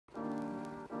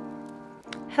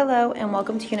Hello and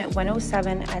welcome to Unit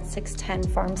 107 at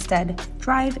 610 Farmstead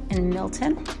Drive in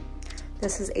Milton.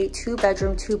 This is a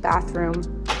 2-bedroom,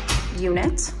 2-bathroom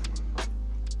unit.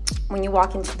 When you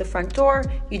walk into the front door,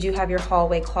 you do have your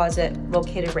hallway closet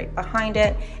located right behind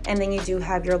it, and then you do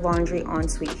have your laundry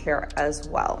ensuite here as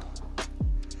well.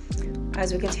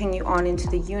 As we continue on into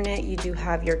the unit, you do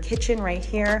have your kitchen right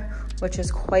here, which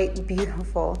is quite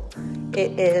beautiful.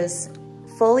 It is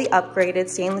fully upgraded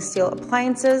stainless steel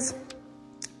appliances,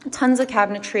 tons of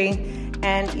cabinetry,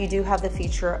 and you do have the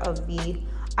feature of the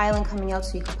island coming out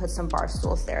so you can put some bar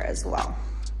stools there as well.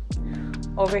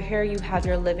 Over here you have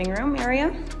your living room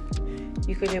area.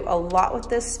 You could do a lot with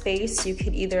this space. You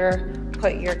could either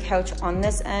put your couch on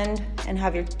this end and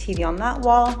have your TV on that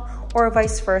wall, or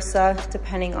vice versa,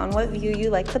 depending on what view you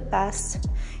like the best.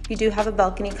 You do have a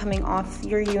balcony coming off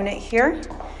your unit here.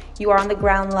 You are on the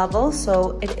ground level,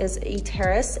 so it is a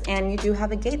terrace, and you do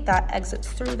have a gate that exits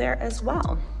through there as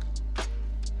well.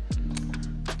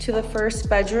 To the first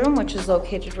bedroom, which is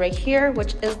located right here,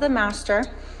 which is the master.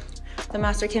 The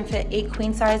master can fit a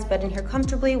queen-size bed in here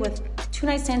comfortably with 2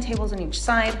 nightstand tables on each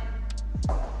side.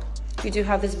 You do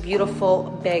have this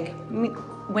beautiful big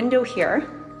window here.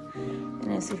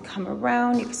 And as you come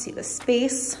around, you can see the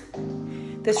space.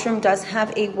 This room does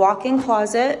have a walk-in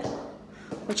closet,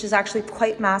 which is actually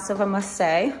quite massive, I must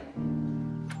say.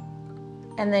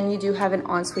 And then you do have an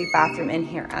ensuite bathroom in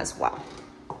here as well,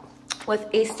 with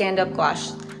a stand-up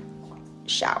glass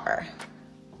shower.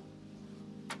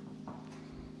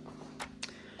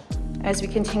 As we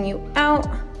continue out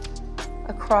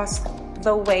across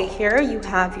the way here, you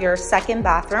have your second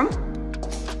bathroom.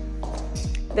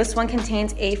 This one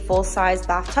contains a full-size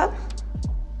bathtub.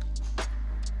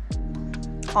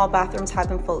 All bathrooms have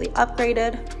been fully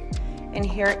upgraded. And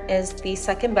here is the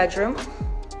second bedroom.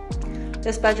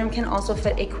 This bedroom can also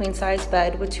fit a queen-size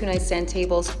bed with 2 nightstand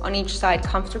tables on each side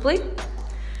comfortably,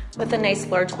 with a nice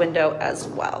large window as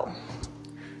well.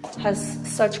 Has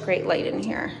such great light in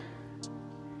here.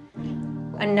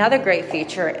 Another great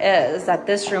feature is that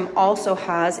this room also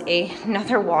has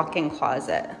another walk-in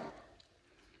closet.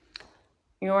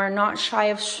 You are not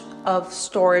shy of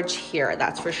storage here,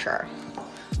 that's for sure.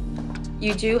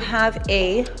 You do have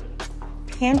a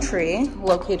pantry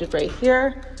located right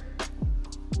here.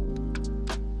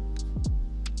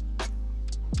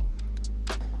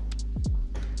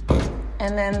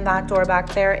 And then that door back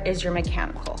there is your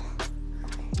mechanical.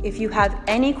 If you have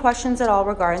any questions at all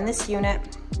regarding this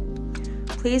unit,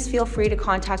 please feel free to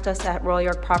contact us at Royal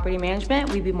York Property Management.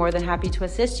 We'd be more than happy to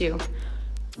assist you.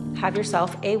 Have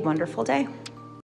yourself a wonderful day.